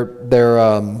them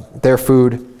their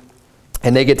food,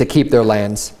 and they get to keep their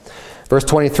lands. Verse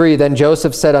 23, then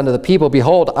Joseph said unto the people,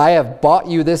 behold, I have bought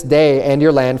you this day and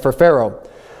your land for Pharaoh.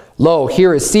 Lo,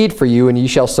 here is seed for you, and ye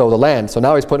shall sow the land. So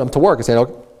now he's putting them to work and saying,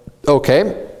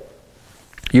 okay,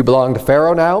 you belong to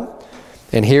Pharaoh now,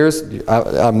 and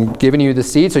I'm giving you the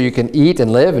seed so you can eat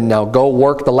and live, and now go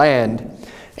work the land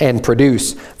and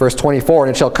produce. Verse 24,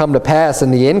 and it shall come to pass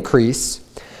in the increase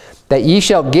that ye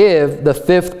shall give the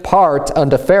 5th part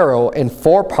unto Pharaoh, and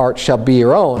 4 parts shall be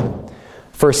your own,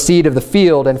 for seed of the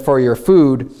field and for your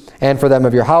food, and for them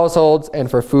of your households, and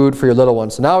for food for your little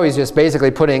ones. So now he's just basically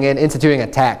instituting a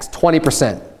tax,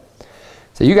 20%.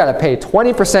 So you got to pay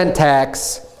 20%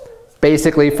 tax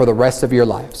basically for the rest of your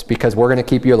lives, because we're going to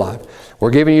keep you alive. We're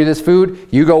giving you this food.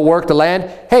 You go work the land.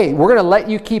 Hey, we're going to let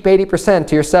you keep 80%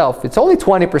 to yourself. It's only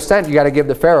 20% you got to give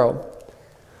to Pharaoh.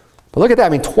 But look at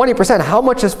that. 20%. How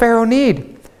much does Pharaoh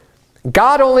need?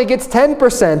 God only gets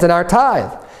 10% in our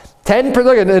tithe. 10%,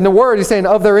 look at in the word, he's saying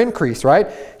of their increase, right?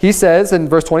 He says in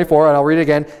verse 24, and I'll read it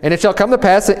again, and it shall come to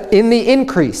pass in the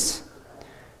increase.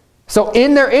 So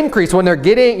in their increase, when they're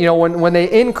getting, when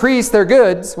they increase their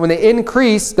goods, when they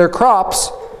increase their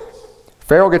crops,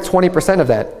 Pharaoh gets 20% of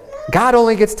that. God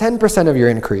only gets 10% of your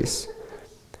increase.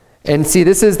 And see,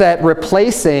 this is that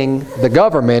replacing the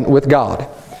government with God.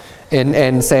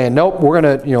 And saying, nope, we're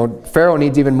going to, Pharaoh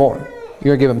needs even more.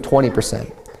 You're going to give him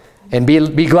 20%. And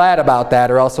be glad about that,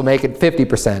 or else we'll make it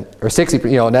 50% or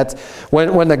 60%. And that's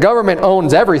when the government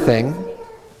owns everything,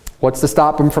 what's to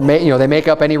stop them from they make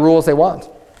up any rules they want.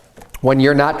 when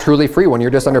you're not truly free, when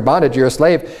you're just under bondage, you're a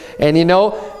slave. And you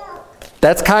know,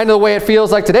 that's kind of the way it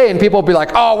feels like today. And people will be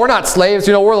like, oh, we're not slaves,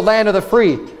 you know, we're the land of the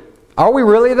free. Are we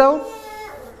really though?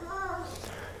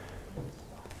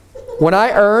 When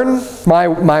I earn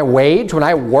my wage, when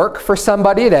I work for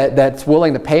somebody that's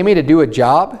willing to pay me to do a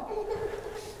job,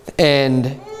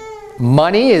 and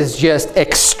money is just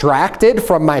extracted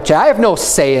from my check, I have no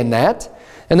say in that.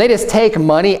 And they just take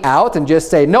money out and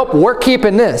just say, nope, we're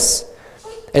keeping this.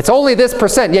 It's only this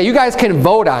percent. Yeah, you guys can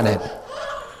vote on it.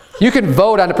 You can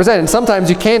vote on the percent, and sometimes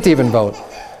you can't even vote.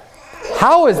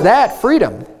 How is that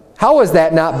freedom? How is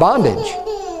that not bondage?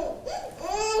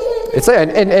 It's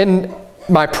and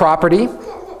my property,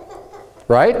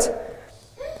 right?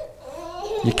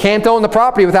 You can't own the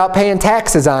property without paying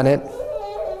taxes on it.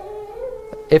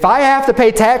 If I have to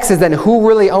pay taxes, then who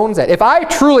really owns it? If I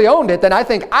truly owned it, then I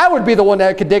think I would be the one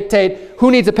that could dictate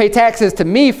who needs to pay taxes to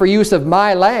me for use of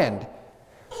my land.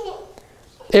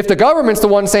 If the government's the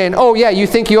one saying, oh yeah, you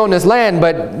think you own this land,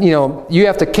 but you know, you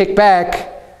have to kick back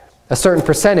a certain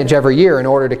percentage every year in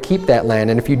order to keep that land.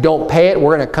 And if you don't pay it,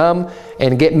 we're going to come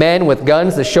and get men with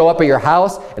guns to show up at your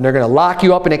house, and they're going to lock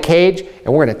you up in a cage,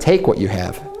 and we're going to take what you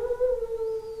have.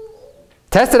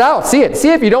 Test it out. See it.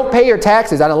 See if you don't pay your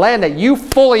taxes on a land that you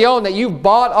fully own, that you've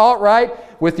bought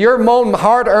outright with your own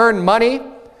hard-earned money.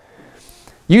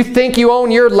 You think you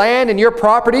own your land and your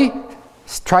property?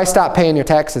 Try stop paying your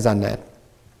taxes on that.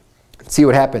 See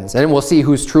what happens. And we'll see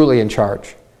who's truly in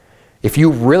charge. If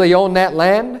you really own that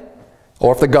land,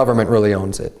 or if the government really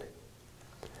owns it.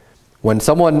 When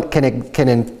someone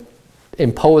can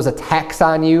impose a tax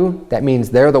on you, that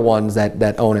means they're the ones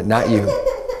that own it, not you.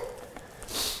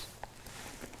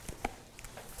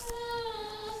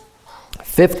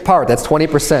 Fifth part, that's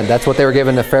 20%. That's what they were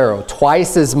given to Pharaoh.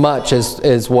 Twice as much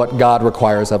as what God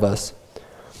requires of us.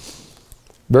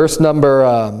 Verse number...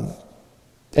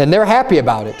 and they're happy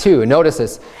about it too. Notice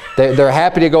this. They're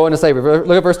happy to go into slavery.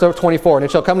 Look at verse 24. And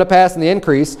it shall come to pass in the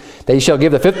increase that ye shall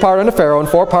give the fifth part unto Pharaoh, and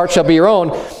 4 parts shall be your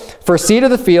own, for seed of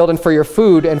the field, and for your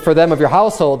food, and for them of your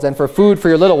households, and for food for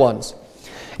your little ones.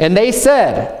 And they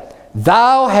said,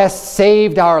 thou hast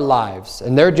saved our lives.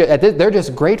 And they're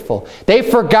just grateful. They've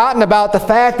forgotten about the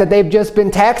fact that they've just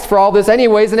been taxed for all this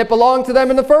anyways, and it belonged to them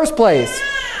in the first place.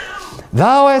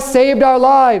 Thou hast saved our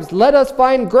lives. Let us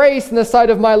find grace in the sight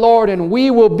of my Lord, and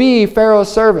we will be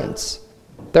Pharaoh's servants.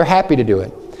 They're happy to do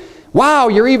it. Wow,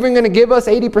 you're even going to give us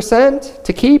 80%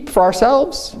 to keep for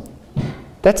ourselves?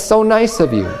 That's so nice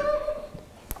of you.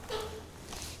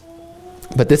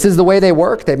 But this is the way they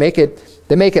work. They make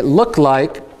it look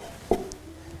like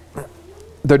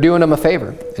they're doing them a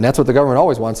favor. And that's what the government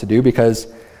always wants to do, because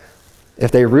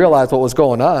if they realized what was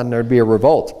going on, there'd be a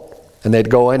revolt. And they'd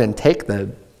go in and take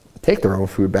their own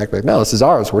food back. Like, no, this is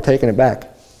ours. We're taking it back.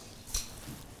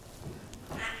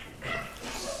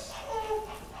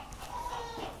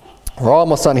 We're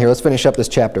almost done here. Let's finish up this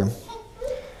chapter.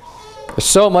 There's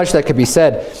so much that could be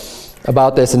said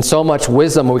about this, and so much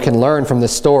wisdom we can learn from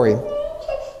this story.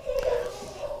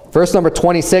 Verse number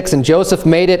 26, and Joseph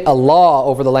made it a law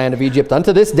over the land of Egypt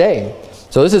unto this day.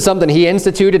 So this is something he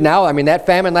instituted now. I mean, that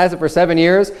famine lasted for 7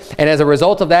 years, and as a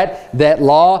result of that, that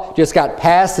law just got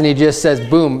passed, and he just says,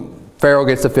 boom, Pharaoh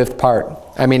gets the fifth part.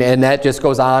 I mean, and that just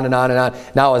goes on and on and on.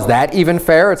 Now, is that even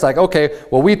fair? It's like, okay,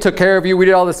 well, we took care of you, we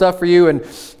did all this stuff for you, and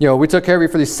you know, we took care of you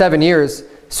for these 7 years.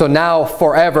 So now,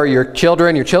 forever, your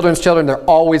children, your children's children, they're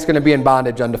always going to be in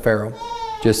bondage unto Pharaoh.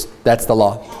 Just, that's the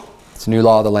law. It's a new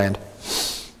law of the land.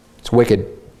 It's wicked.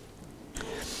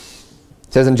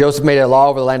 It says, and Joseph made a law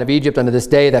over the land of Egypt unto this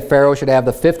day, that Pharaoh should have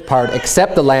the fifth part,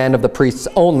 except the land of the priests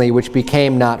only, which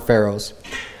became not Pharaoh's.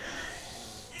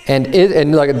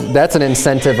 And like, that's an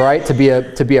incentive, right? To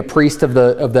be a priest of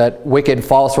that wicked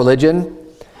false religion.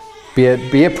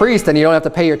 Be a priest, and you don't have to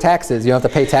pay your taxes. You don't have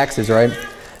to pay taxes, right?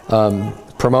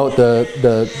 Promote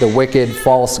the wicked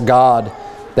false god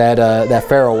that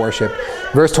Pharaoh worshipped.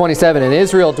 Verse 27. And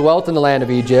Israel dwelt in the land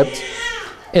of Egypt,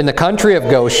 in the country of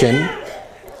Goshen,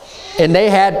 and they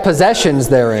had possessions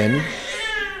therein,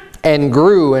 and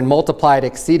grew and multiplied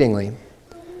exceedingly.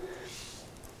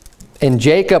 And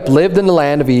Jacob lived in the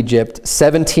land of Egypt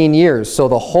 17 years. So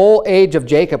the whole age of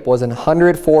Jacob was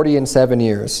 147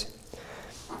 years.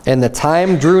 And the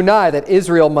time drew nigh that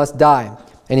Israel must die.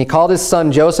 And he called his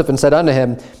son Joseph and said unto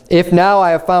him, If now I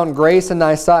have found grace in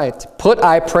thy sight, put,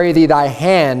 I pray thee, thy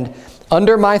hand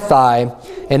under my thigh,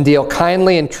 and deal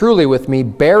kindly and truly with me.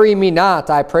 Bury me not,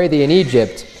 I pray thee, in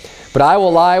Egypt, but I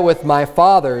will lie with my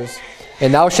fathers,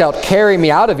 and thou shalt carry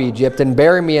me out of Egypt, and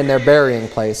bury me in their burying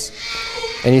place.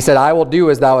 And he said, I will do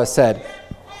as thou hast said.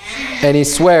 And he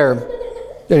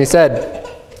said,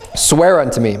 Swear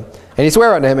unto me. And he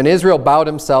sware unto him, and Israel bowed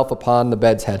himself upon the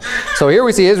bed's head. So here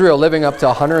we see Israel living up to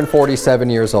 147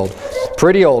 years old.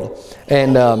 Pretty old.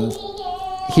 And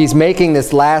he's making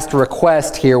this last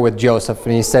request here with Joseph.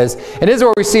 And he says, and this is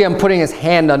where we see him putting his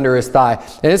hand under his thigh.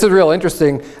 And this is real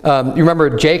interesting. You remember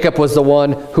Jacob was the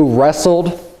one who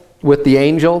wrestled with the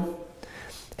angel.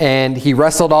 And he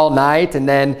wrestled all night. And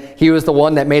then he was the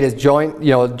one that made his joint,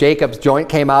 Jacob's joint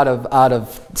came out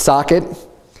of socket.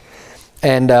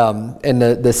 And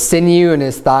the sinew in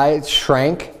his thigh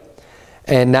shrank.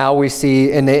 And now we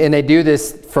see, and they do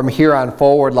this from here on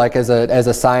forward, like as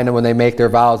a sign of when they make their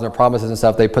vows and their promises and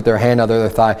stuff, they put their hand under their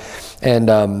thigh.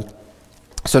 And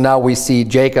so now we see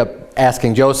Jacob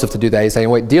asking Joseph to do that. He's saying,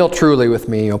 wait, deal truly with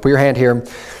me. Put your hand here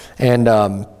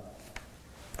and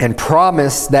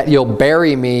promise that you'll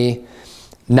bury me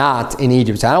not in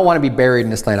Egypt. So I don't want to be buried in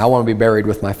this land. I want to be buried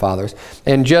with my fathers.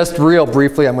 And just real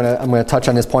briefly, I'm gonna touch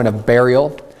on this point of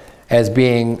burial as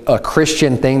being a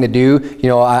Christian thing to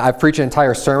do. I've preached an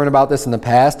entire sermon about this in the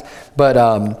past, but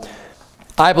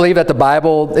I believe that the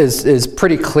Bible is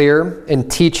pretty clear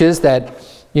and teaches that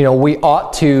we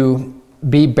ought to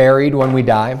be buried when we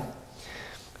die.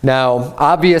 Now,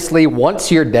 obviously,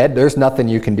 once you're dead, there's nothing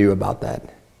you can do about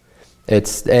that.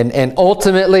 And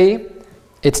ultimately,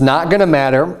 it's not going to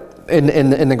matter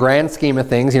in the grand scheme of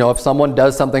things. If someone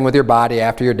does something with your body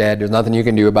after you're dead, there's nothing you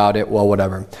can do about it. Well,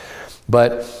 whatever.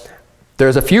 But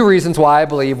there's a few reasons why I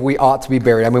believe we ought to be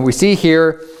buried. I mean, we see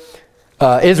here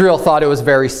Israel thought it was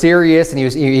very serious,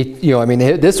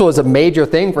 and this was a major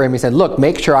thing for him. He said, "Look,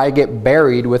 make sure I get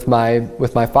buried with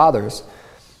my fathers,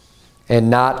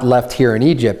 and not left here in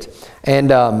Egypt."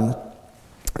 And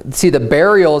see, the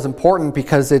burial is important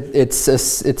because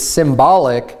it's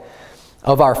symbolic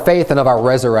of our faith and of our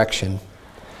resurrection.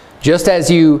 Just as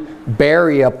you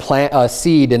bury a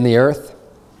seed in the earth,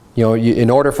 in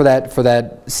order for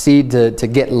that seed to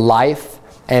get life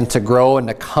and to grow and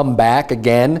to come back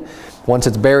again, once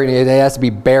it's buried, it has to be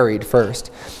buried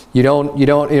first. You don't,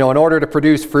 in order to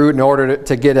produce fruit, in order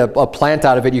to get a plant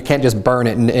out of it, you can't just burn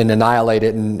it and annihilate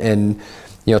it and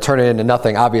turn it into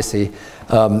nothing. Obviously,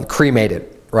 cremate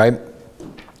it, right?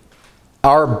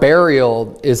 Our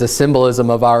burial is a symbolism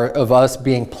of us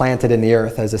being planted in the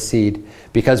earth as a seed,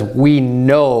 because we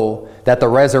know that the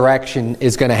resurrection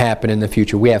is going to happen in the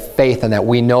future. We have faith in that.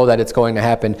 We know that it's going to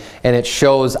happen, and it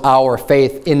shows our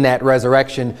faith in that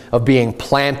resurrection of being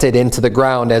planted into the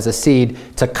ground as a seed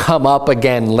to come up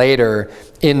again later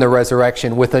in the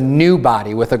resurrection with a new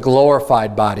body, with a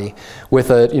glorified body, with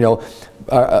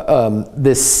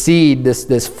this seed,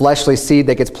 this fleshly seed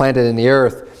that gets planted in the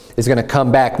earth is going to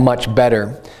come back much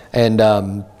better. And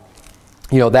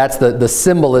that's the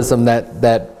symbolism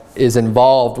that is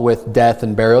involved with death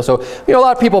and burial. So a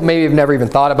lot of people maybe have never even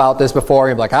thought about this before.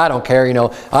 You're like, I don't care,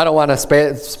 I don't want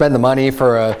to spend the money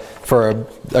for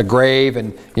a grave,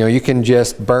 and you can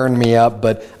just burn me up.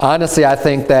 But honestly, I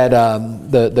think that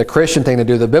the Christian thing to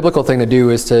do, the biblical thing to do,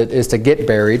 is to get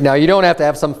buried. Now, you don't have to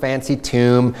have some fancy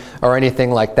tomb or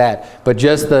anything like that, but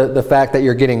just the fact that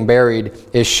you're getting buried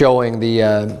is showing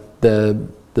the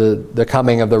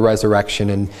coming of the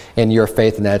resurrection and your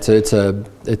faith in that. So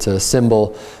it's a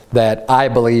symbol that I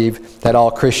believe that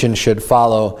all Christians should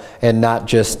follow, and not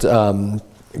just go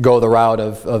the route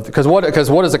of because what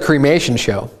does a cremation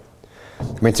show?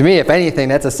 I mean, to me, if anything,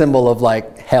 that's a symbol of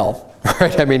like hell,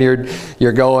 right? I mean,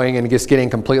 you're going and just getting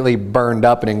completely burned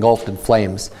up and engulfed in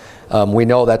flames. We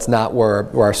know that's not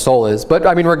where our soul is. But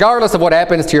I mean, regardless of what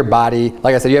happens to your body,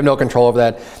 like I said, you have no control over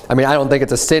that. I mean, I don't think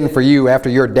it's a sin for you after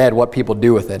you're dead what people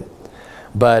do with it.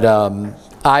 But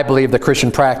I believe the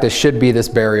Christian practice should be this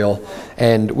burial,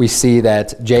 and we see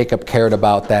that Jacob cared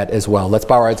about that as well. Let's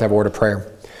bow our heads and have a word of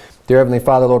prayer. Dear Heavenly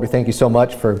Father, Lord, we thank you so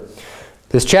much for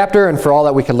this chapter and for all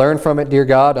that we can learn from it, dear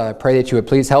God. I pray that you would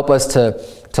please help us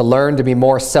to learn to be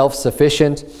more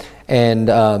self-sufficient, and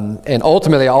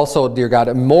ultimately also, dear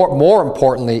God, more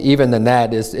importantly even than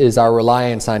that is our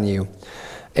reliance on you,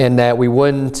 and that we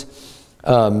wouldn't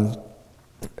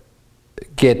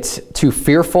get too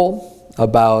fearful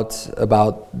about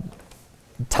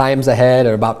times ahead,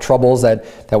 or about troubles that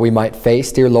we might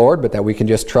face, dear Lord, but that we can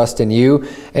just trust in you,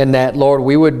 and that, Lord,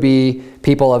 we would be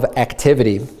people of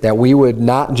activity, that we would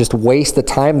not just waste the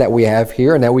time that we have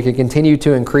here, and that we can continue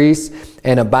to increase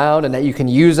and abound, and that you can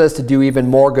use us to do even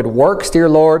more good works, dear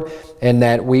Lord, and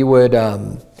that we would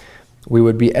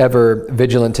be ever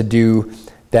vigilant to do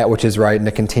that which is right and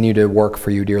to continue to work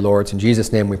for you, dear Lord. In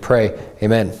Jesus' name we pray.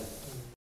 Amen.